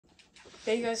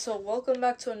Hey guys, so welcome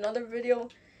back to another video,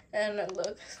 and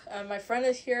look, my friend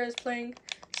is playing.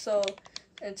 So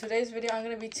in today's video I'm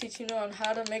going to be teaching you on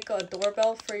how to make a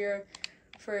doorbell for your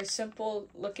simple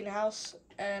looking house,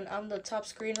 and on the top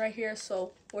screen right here.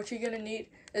 So what you're going to need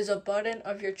is a button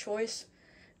of your choice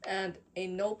and a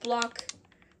note block,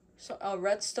 so a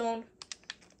redstone,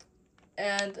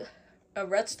 and a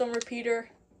redstone repeater,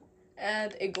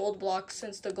 and a gold block.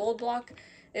 Since the gold block,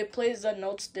 it plays the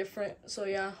notes different. So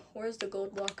yeah, where's the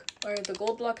gold block? Alright, the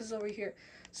gold block is over here.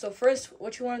 So first,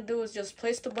 what you want to do is just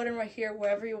place the button right here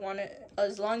wherever you want it,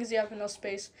 as long as you have enough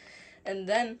space. And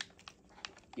then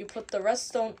you put the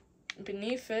redstone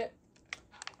beneath it,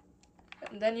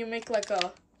 and then you make like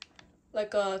a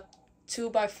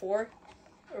 2x4,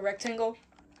 a rectangle,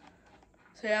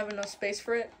 so you have enough space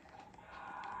for it.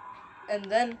 And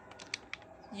then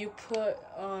you put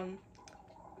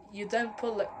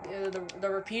the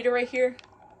repeater right here.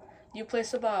 You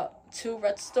place about 2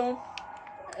 redstone,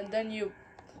 and then you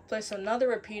place another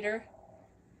repeater,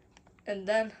 and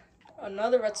then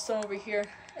another redstone over here,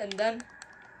 and then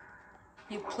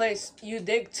you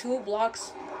dig 2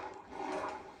 blocks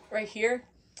right here.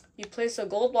 You place a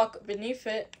gold block beneath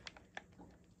it,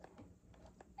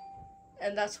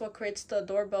 and that's what creates the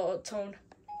doorbell tone.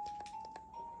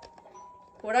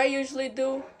 What I usually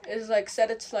do is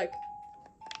set it to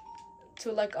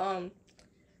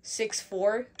 6,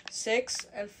 4, 6,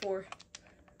 and 4.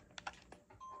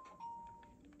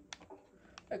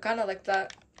 Kind of like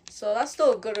that. So that's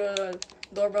still a good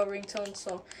doorbell ringtone.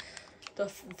 So the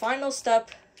final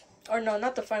step, or no,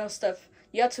 not the final step,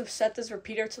 you have to set this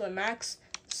repeater to the max.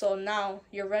 So now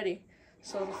you're ready.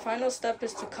 So the final step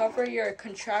is to cover your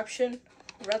contraption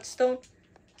redstone,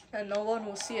 and no one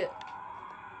will see it.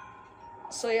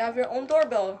 So you have your own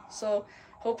doorbell. So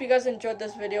hope you guys enjoyed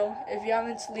this video. If you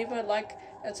haven't, leave a like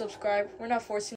and subscribe. We're not forcing